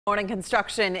Morning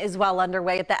construction is well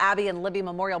underway at the Abby and Libby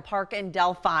Memorial Park in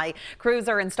Delphi. Crews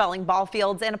are installing ball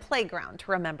fields and a playground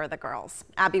to remember the girls.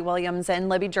 Abby Williams and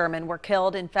Libby German were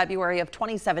killed in February of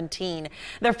 2017.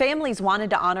 Their families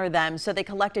wanted to honor them, so they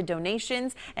collected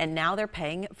donations, and now they're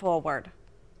paying it forward.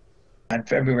 On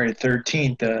February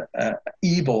 13th,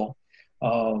 evil,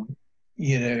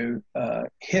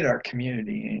 hit our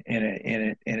community,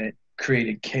 and it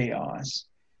created chaos.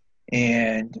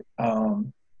 And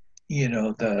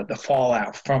the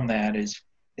fallout from that is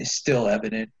still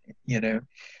evident.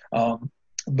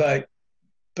 But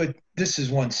this is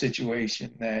one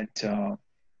situation that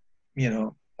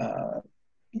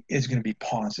is going to be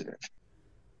positive.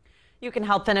 You can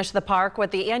help finish the park with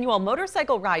the annual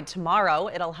motorcycle ride tomorrow.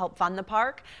 It'll help fund the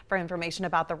park. For information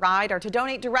about the ride or to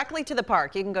donate directly to the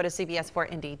park, you can go to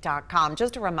cbs4indy.com.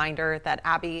 Just a reminder that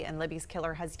Abby and Libby's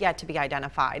killer has yet to be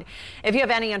identified. If you have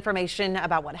any information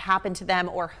about what happened to them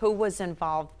or who was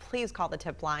involved, please call the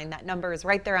tip line. That number is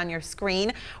right there on your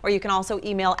screen. Or you can also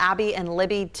email Abby and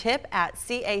Libby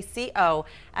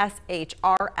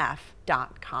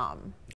tip@cacoshrf.com.